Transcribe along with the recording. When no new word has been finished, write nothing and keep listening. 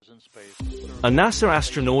A NASA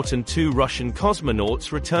astronaut and 2 Russian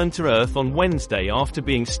cosmonauts returned to Earth on Wednesday after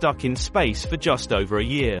being stuck in space for just over a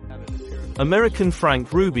year. American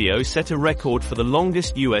Frank Rubio set a record for the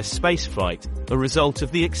longest U.S. spaceflight, a result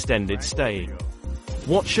of the extended stay.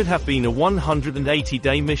 What should have been a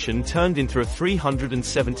 180-day mission turned into a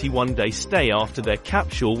 371-day stay after their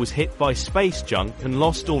capsule was hit by space junk and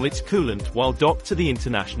lost all its coolant while docked to the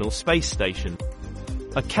International Space Station.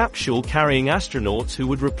 A capsule carrying astronauts who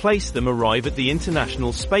would replace them arrived at the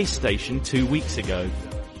International Space Station 2 weeks ago.